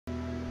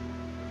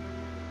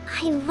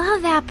I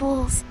love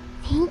apples.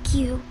 Thank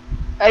you.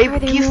 I Are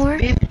there give more?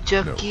 beef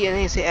jerky and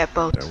then you say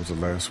apples. That was the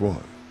last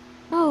one.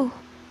 Oh,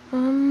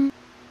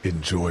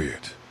 Enjoy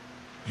it.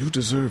 You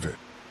deserve it.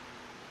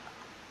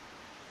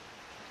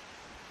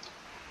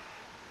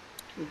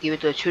 Give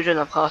it to the children,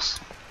 of course.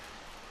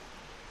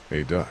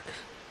 Hey, Doc.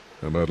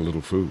 How about a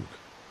little food?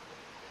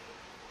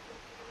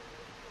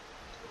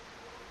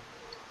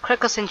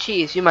 Crackers and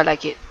cheese, you might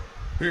like it.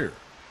 Here.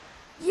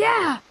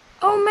 yeah.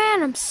 Oh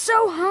man, I'm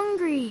so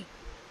hungry.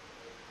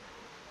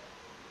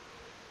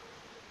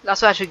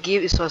 That's what I should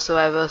give is for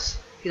survivors.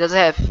 He doesn't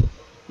have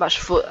much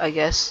food, I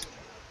guess.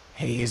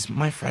 Hey, is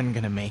my friend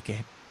gonna make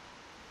it?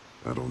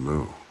 I don't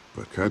know,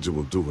 but Kaja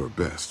will do her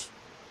best.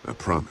 I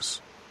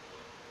promise.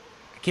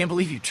 I can't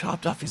believe you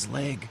chopped off his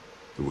leg.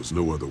 There was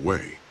no other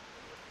way.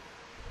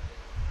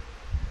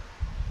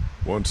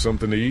 Want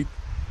something to eat?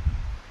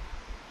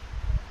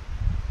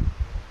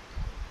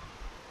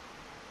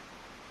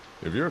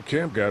 If your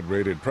camp got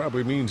raided, it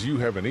probably means you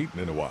haven't eaten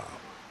in a while.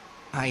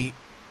 I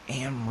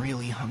am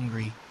really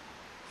hungry.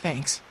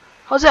 Thanks.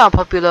 How's it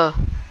unpopular?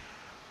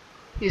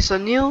 It's a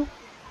new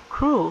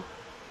crew.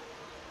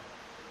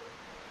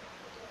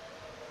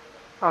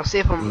 I'll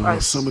save from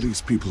us. Some of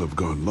these people have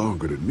gone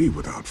longer than me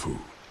without food.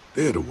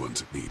 They're the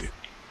ones that need it.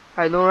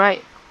 I know,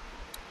 right?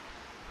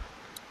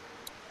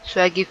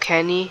 Should I give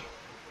Kenny?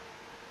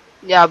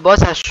 Yeah,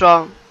 boys are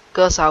strong,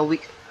 girls are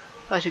weak.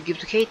 I should give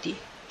to Katie.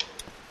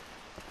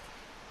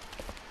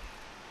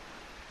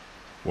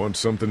 Want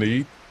something to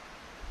eat?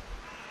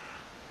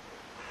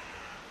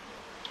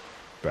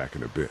 Back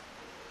in a bit.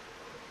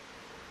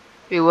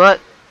 Wait, what?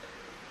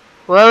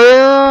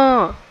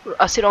 Well,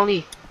 I said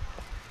only.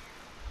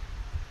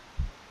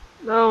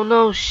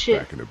 No, shit.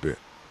 Back in a bit.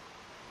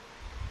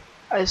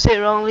 I said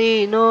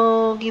wrongly.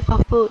 No, give her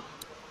food.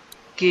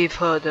 Give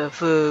her the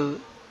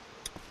food.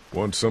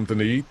 Want something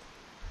to eat?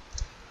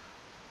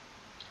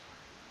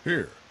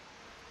 Here.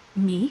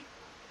 Me?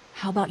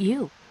 How about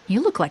you?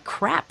 You look like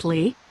crap,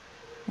 Lee.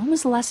 When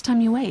was the last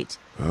time you ate?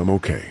 I'm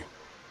okay.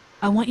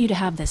 I want you to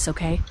have this,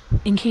 okay?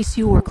 In case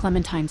you or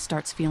Clementine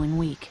starts feeling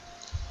weak.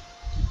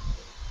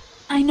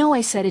 I know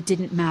I said it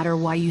didn't matter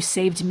why you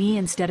saved me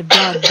instead of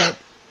Doug, but...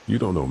 You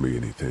don't owe me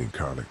anything,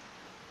 Carly.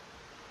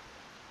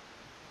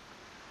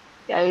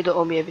 Yeah, you don't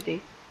owe me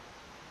everything.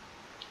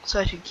 So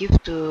I should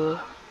give to...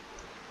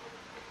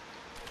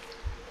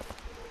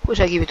 Who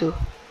should I give it to?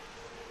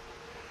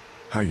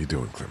 How you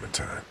doing,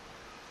 Clementine?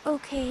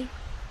 Okay.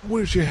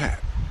 Where's your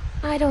hat?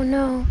 I don't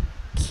know.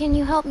 Can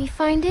you help me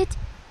find it?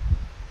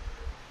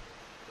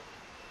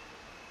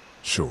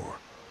 Sure.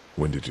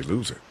 When did you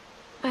lose it?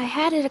 I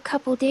had it a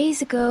couple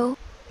days ago.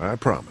 I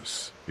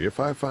promise. If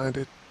I find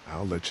it,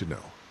 I'll let you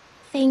know.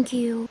 Thank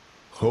you.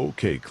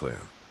 Okay,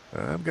 Clem.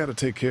 I've got to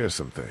take care of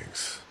some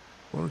things.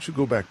 Why don't you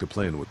go back to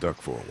playing with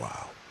Duck for a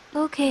while?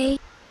 Okay.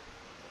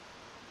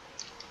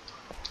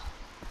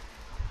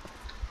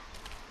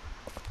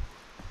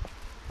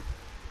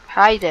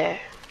 Hi there.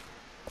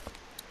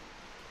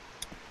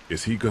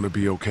 Is he gonna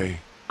be okay?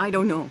 I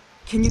don't know.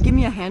 Can you give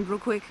me a hand real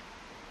quick?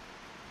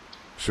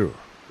 Sure.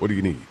 What do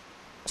you need?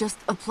 Just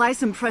apply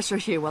some pressure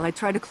here while I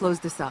try to close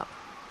this up.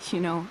 You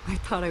know, I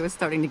thought I was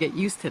starting to get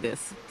used to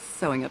this,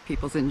 sewing up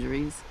people's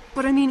injuries.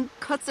 But I mean,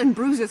 cuts and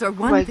bruises are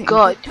one thing. Oh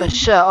my god, your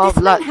shirt all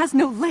this blood. man has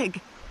no leg.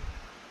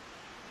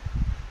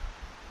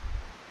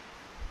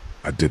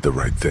 I did the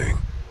right thing.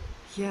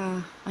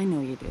 Yeah, I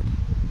know you did.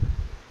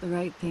 The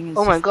right thing is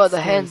Oh my just god, the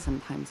scary hand.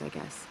 sometimes, I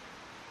guess.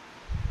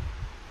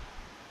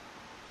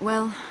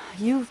 Well,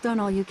 you've done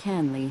all you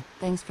can, Lee.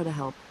 Thanks for the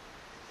help.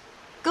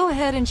 Go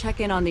ahead and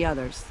check in on the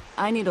others.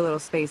 I need a little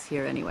space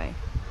here anyway.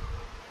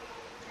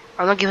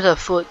 I'm not giving her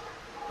food.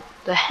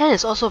 The hand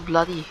is also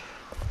bloody.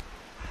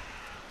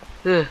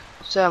 Ugh.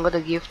 So I'm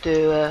gonna give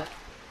to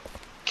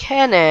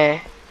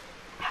Kenny.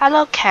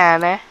 Hello,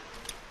 Kenny.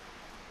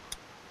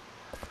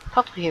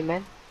 Talk to him,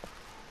 man.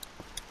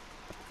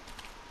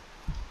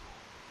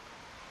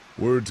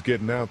 Word's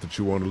getting out that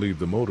you want to leave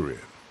the motor in.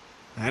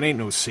 That ain't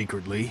no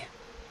secret, Lee.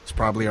 It's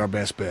probably our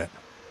best bet.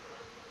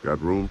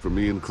 Got room for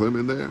me and Clem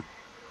in there?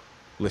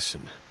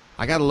 Listen,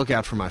 I gotta look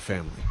out for my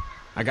family.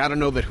 I gotta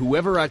know that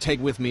whoever I take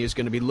with me is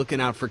gonna be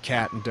looking out for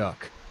Cat and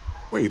Duck.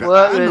 Wait,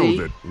 What, I know really?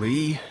 that...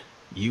 Lee,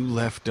 you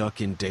left Duck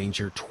in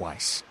danger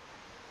twice.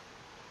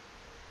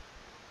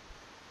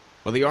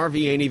 Well, the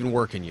RV ain't even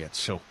working yet,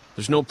 so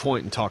there's no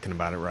point in talking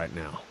about it right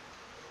now.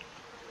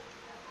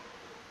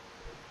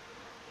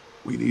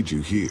 We need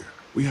you here.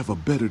 We have a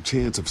better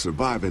chance of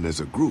surviving as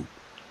a group.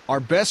 Our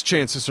best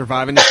chance of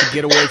surviving is to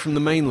get away from the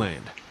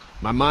mainland.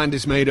 My mind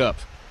is made up.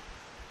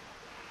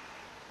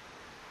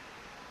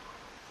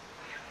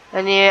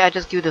 And yeah, I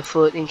just give the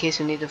food in case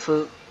you need the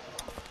food.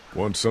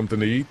 Want something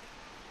to eat?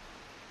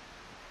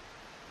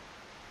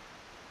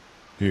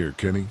 Here,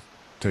 Kenny.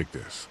 Take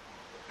this.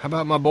 How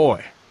about my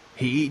boy?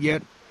 He eat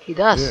yet? He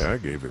does. Yeah, I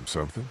gave him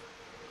something.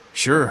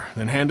 Sure,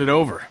 then hand it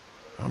over.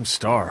 I'm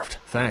starved,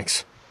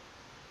 thanks.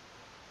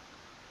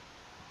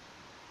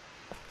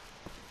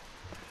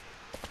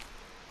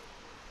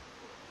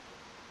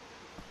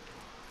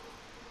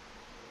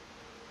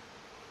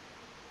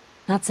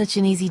 Not such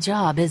an easy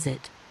job, is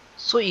it?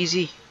 So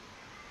easy.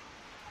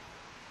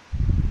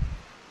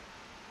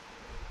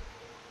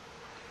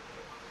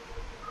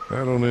 I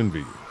don't envy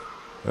you.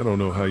 I don't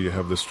know how you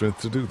have the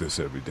strength to do this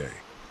every day.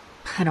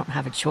 I don't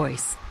have a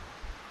choice.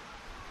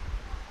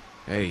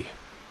 Hey,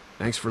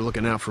 thanks for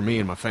looking out for me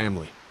and my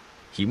family.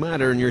 You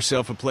might earn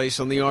yourself a place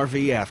on the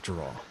RV after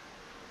all.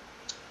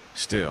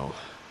 Still,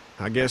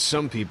 I guess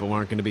some people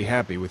aren't going to be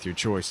happy with your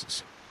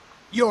choices.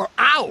 You're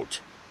out!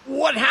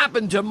 What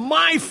happened to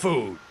my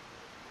food?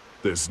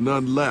 There's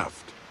none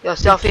left. You're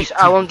selfish,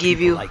 Keep I won't treating give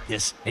people you. like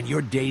this, and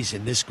your days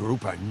in this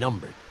group are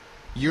numbered.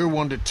 You're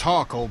one to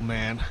talk, old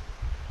man.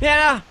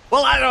 Yeah?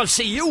 Well, I don't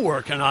see you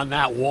working on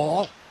that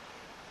wall.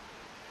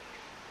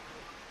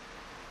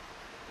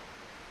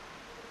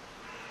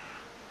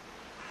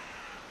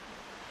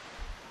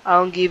 I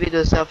don't give it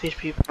to selfish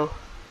people.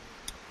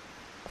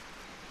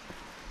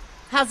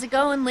 How's it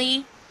going,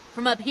 Lee?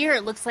 From up here,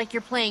 it looks like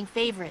you're playing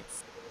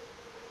favorites.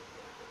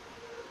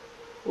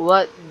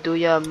 What do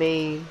ya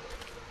mean?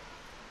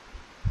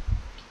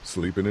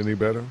 Sleeping any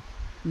better?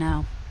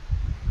 No.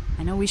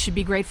 I know we should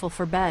be grateful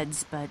for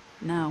beds, but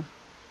no,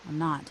 I'm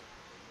not.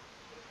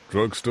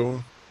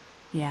 Drugstore?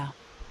 Yeah.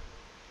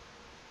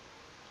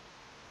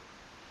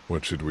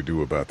 What should we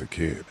do about the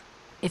kid?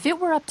 If it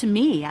were up to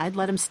me, I'd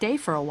let him stay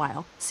for a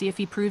while, see if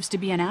he proves to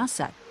be an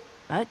asset.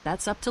 But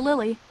that's up to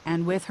Lily,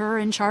 and with her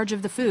in charge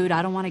of the food,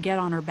 I don't want to get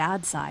on her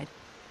bad side.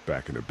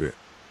 Back in a bit.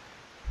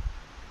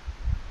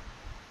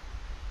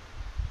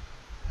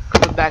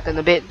 Coming back in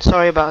a bit.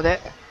 Sorry about that.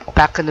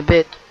 Back in a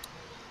bit.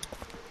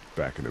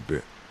 Back in a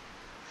bit.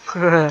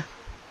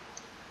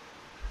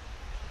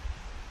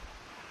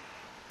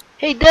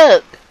 Hey,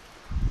 Doug.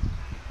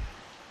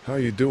 How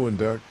you doing,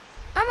 Doc?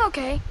 I'm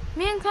okay.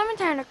 Me and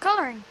Clementine are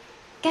coloring.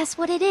 Guess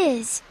what it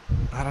is?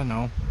 I don't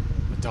know.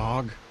 A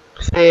dog?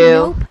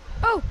 Fail. Nope.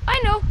 Oh, I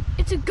know.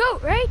 It's a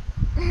goat, right?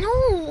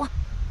 No.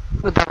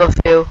 Double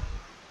fail.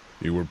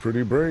 You were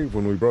pretty brave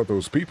when we brought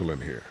those people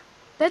in here.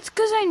 That's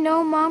 'cause I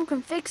know Mom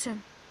can fix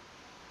him.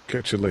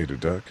 Catch you later,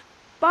 Doc.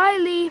 Bye,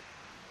 Lee.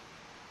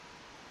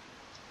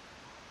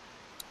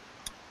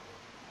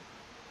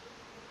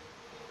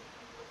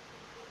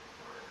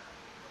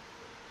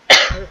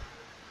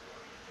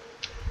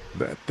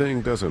 That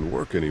thing doesn't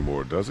work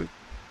anymore, does it?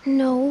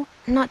 No,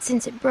 not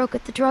since it broke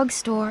at the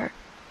drugstore.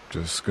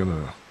 Just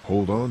gonna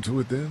hold on to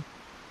it then?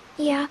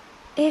 Yeah,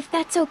 if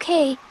that's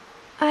okay.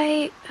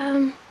 I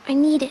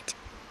need it.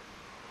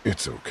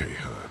 It's okay,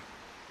 hon.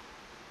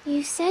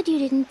 You said you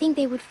didn't think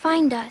they would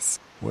find us.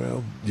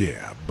 Well,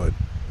 yeah, but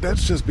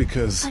that's just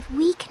because... But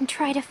we can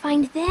try to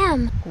find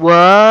them.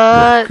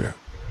 What? Look,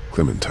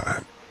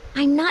 Clementine.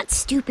 I'm not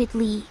stupid,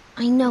 Lee.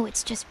 I know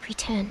it's just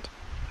pretend.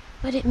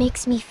 But it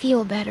makes me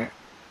feel better.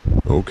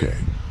 Okay,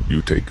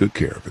 you take good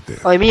care of it then.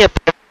 Oh, you mean your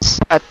parents?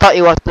 I thought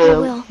it was I the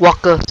will.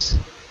 walkers.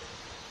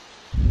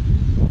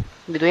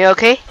 You doing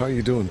okay? How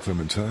you doing,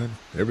 Clementine?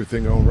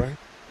 Everything all right?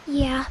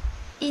 Yeah.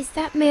 Is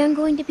that man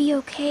going to be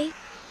okay?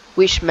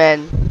 Which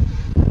man?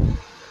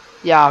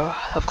 Yeah,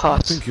 of I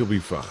course. think you'll be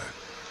fine.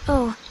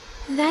 Oh,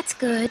 that's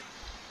good.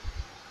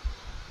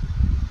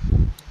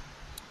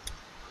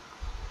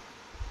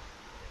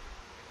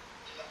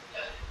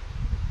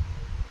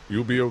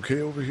 You'll be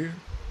okay over here?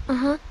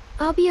 Uh-huh.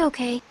 I'll be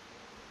okay.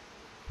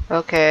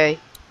 Okay.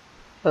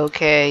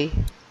 Okay.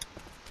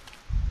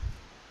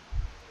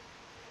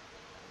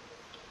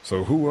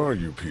 So who are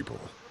you people?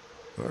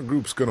 Our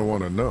group's gonna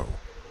want to know.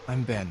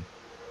 I'm Ben.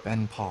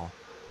 Ben Paul.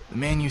 The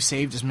man you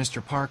saved is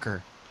Mr.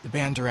 Parker, the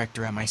band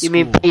director at my You school.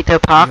 mean Peter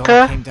We all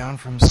Parker? came down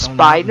from Stone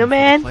Mountain for the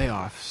Spider-Man?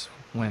 playoffs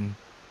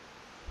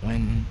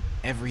when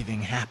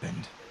everything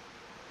happened.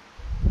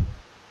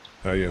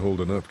 How you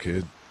holding up,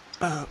 kid?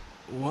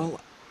 Well,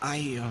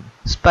 I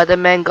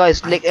Spider-Man got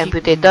his I leg keep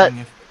amputated.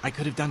 wondering if I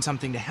could have done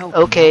something to help.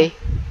 you Okay. know?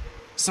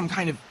 Some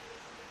kind of,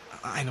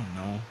 I don't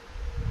know,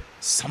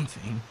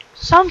 something.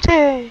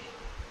 Something.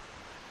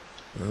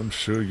 I'm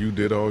sure you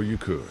did all you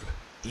could.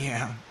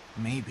 Yeah,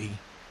 maybe.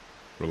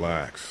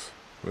 Relax.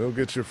 We'll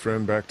get your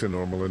friend back to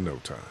normal in no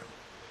time.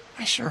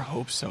 I sure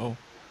hope so.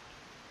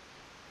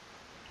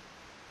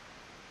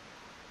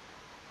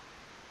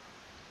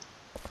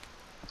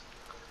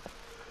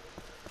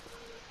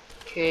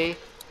 Okay.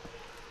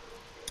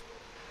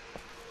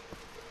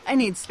 I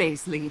need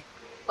space, Lee.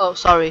 Oh,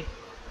 sorry.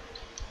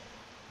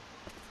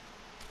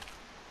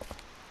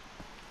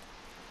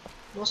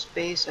 No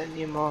space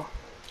anymore.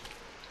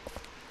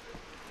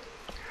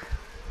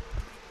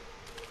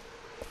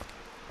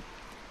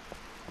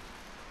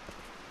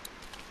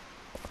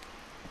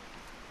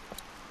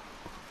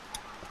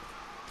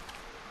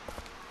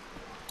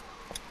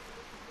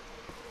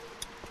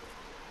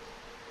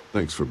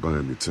 Thanks for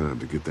buying me time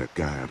to get that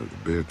guy out of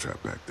the bear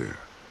trap back there.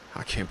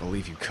 I can't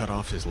believe you cut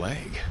off his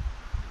leg.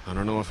 I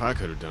don't know if I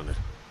could have done it.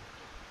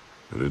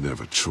 I didn't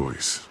have a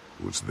choice.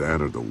 It was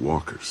that or the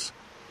walkers.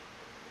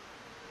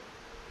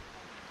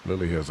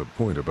 Lily has a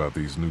point about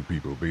these new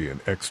people being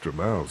extra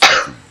mouths to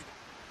feed.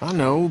 I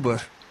know,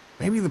 but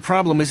maybe the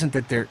problem isn't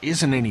that there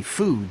isn't any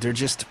food. There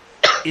just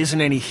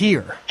isn't any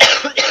here.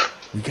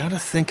 We gotta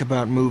think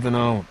about moving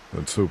on.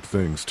 Let's hope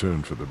things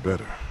turn for the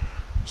better.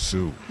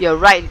 Soon. You're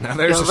right. Now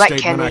there's You're a right,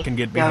 statement Kenny. I can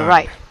get behind. You're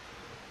right.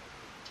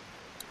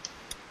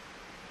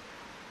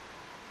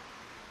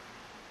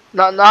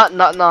 Not.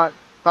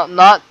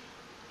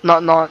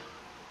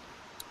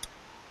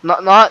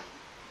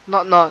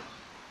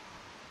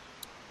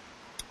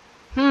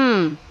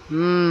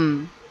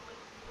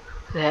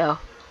 The hell.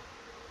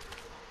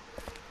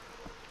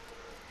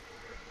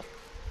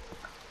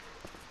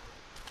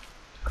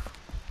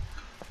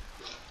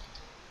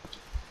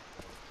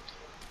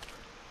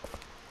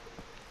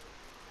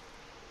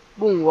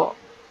 Moonwalk.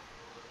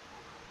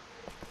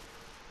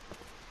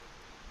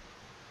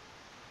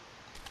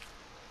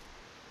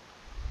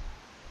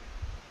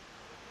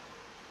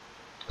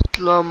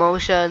 Slow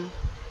motion.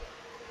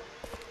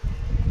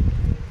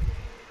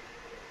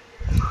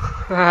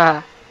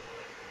 At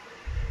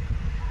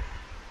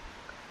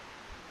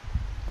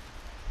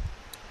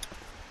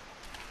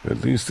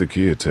least the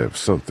kids have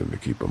something to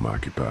keep them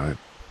occupied.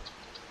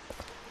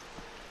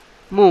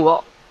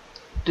 Moonwalk.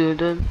 Dun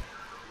dun.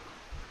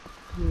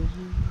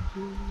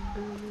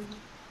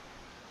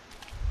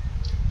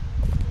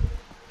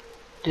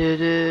 Dun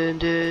dun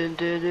dun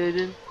dun dun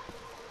dun.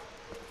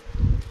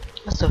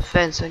 What's the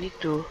fence? I need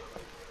to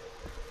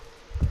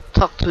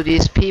talk to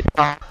these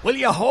people. Will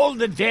you hold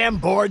the damn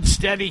board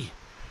steady?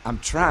 I'm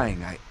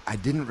trying. I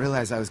didn't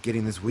realize I was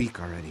getting this weak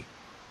already.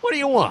 What do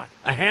you want?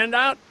 A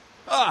handout?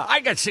 I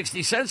got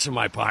 60 cents in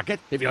my pocket.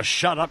 If you'll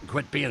shut up and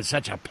quit being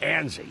such a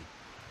pansy.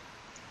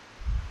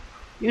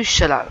 You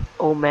shut up,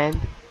 old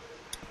man.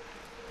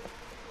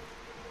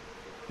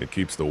 It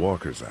keeps the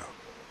walkers out.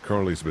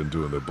 Carly's been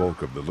doing the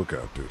bulk of the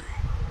lookout duty.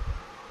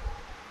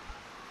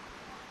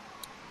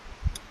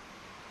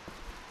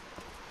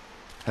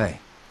 Hey,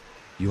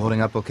 you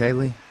holding up okay,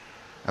 Lee?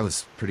 I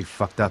was pretty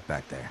fucked up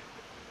back there,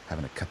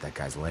 having to cut that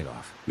guy's leg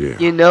off. Yeah.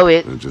 You know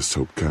it. I just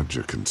hope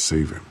Katja can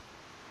save him.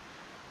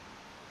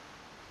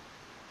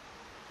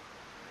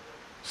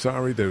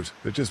 Sorry, there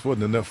just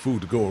wasn't enough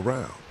food to go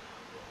around.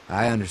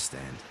 I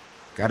understand.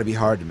 Gotta be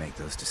hard to make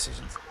those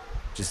decisions.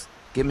 Just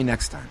get me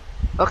next time.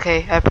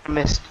 Okay, I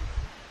promised.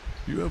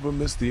 You ever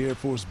miss the Air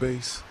Force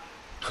Base?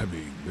 I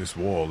mean, this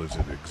wall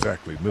isn't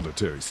exactly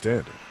military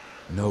standard.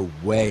 No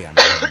way I'm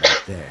going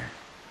back there.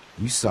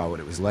 You saw what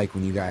it was like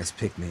when you guys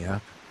picked me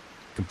up.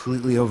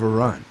 Completely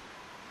overrun.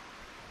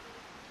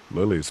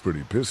 Lily's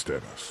pretty pissed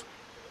at us.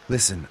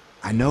 Listen,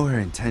 I know her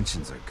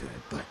intentions are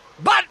good, but...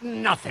 But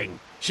nothing!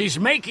 She's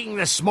making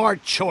the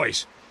smart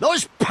choice.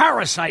 Those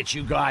parasites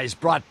you guys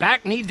brought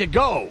back need to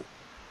go.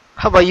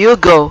 How about you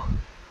go?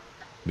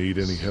 Need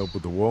any help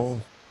with the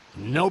wall?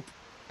 Nope.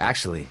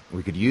 Actually,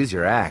 we could use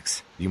your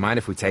axe. Do you mind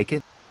if we take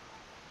it?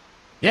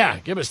 Yeah,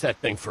 give us that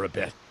thing for a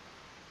bit.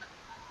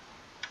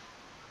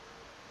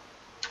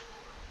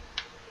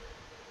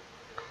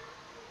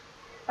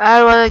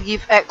 I wanna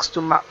give X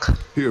to Mark.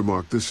 Here,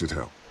 Mark, this should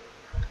help.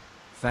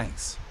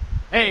 Thanks.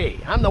 Hey,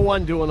 I'm the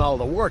one doing all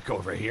the work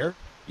over here.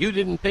 You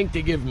didn't think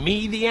to give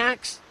me the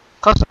axe?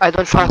 Cause I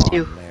don't trust Come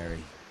you. on,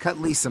 Larry. Cut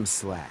Lee some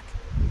slack.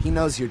 He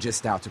knows you're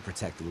just out to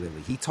protect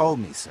Lily. He told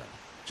me so.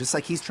 Just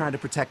like he's trying to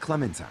protect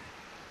Clementine.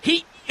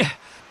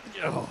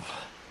 Oh,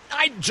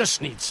 I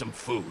just need some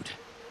food.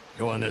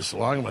 Going this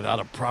long without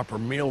a proper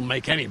meal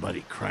make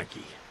anybody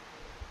cranky.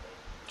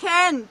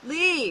 Ken,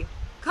 Lee,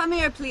 come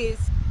here,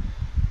 please.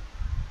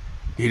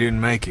 He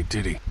didn't make it,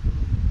 did he?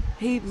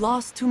 He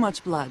lost too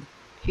much blood.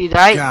 He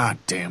died. God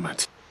damn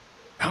it.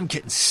 I'm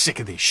getting sick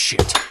of this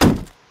shit.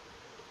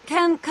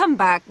 Ken, come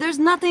back. There's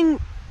nothing...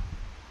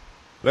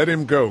 Let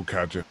him go,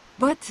 Katja.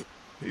 But...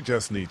 He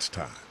just needs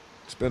time.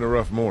 It's been a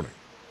rough morning.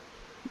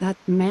 that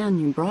man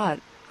you brought,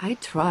 I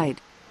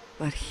tried,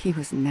 but he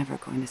was never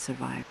going to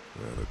survive.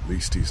 Well, at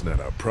least he's not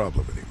our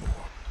problem anymore.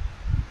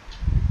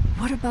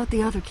 What about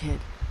the other kid?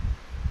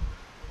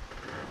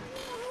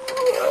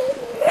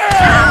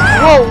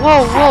 Whoa,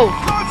 whoa, whoa!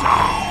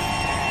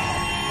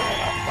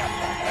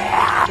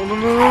 No, no,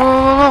 no, no, no,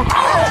 no, no.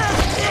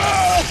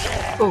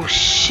 Oh,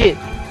 shit.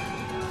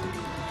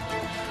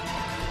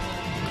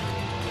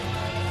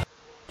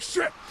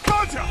 Shit!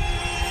 Katja!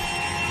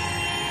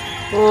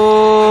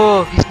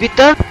 Oh, he's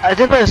beaten? I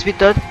didn't know he was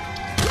beaten.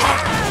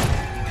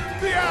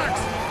 The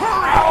axe!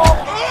 Hurry!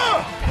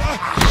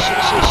 Shit.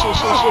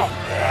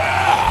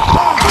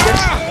 Okay,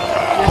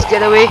 let's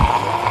get away.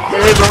 Get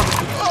away, bro.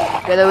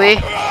 Get away.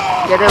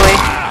 Get away.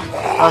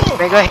 Oh,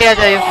 mega here, I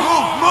tell you.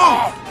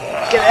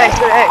 Get X,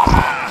 get X.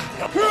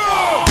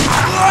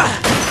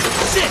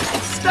 Shit!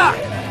 Stop!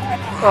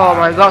 Oh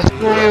my god,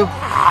 screw you.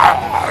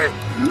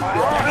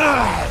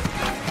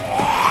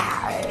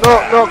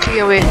 No, kick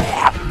away.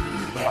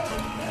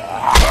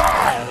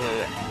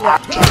 Yeah,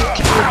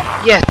 kick.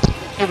 Yes,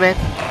 hey man.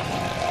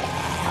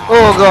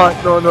 Oh god,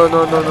 no.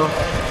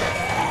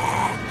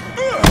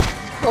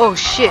 Oh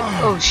shit,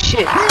 no.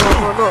 Shoot it!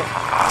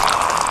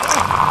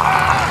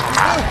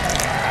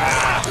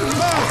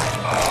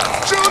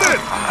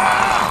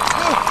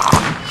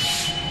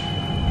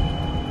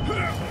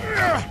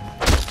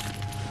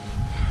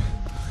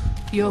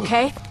 You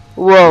okay?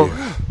 Whoa,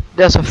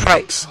 that's a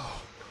fight.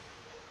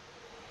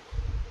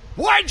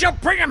 Why'd you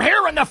bring him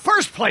here in the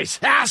first place,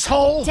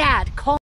 asshole? Dad, call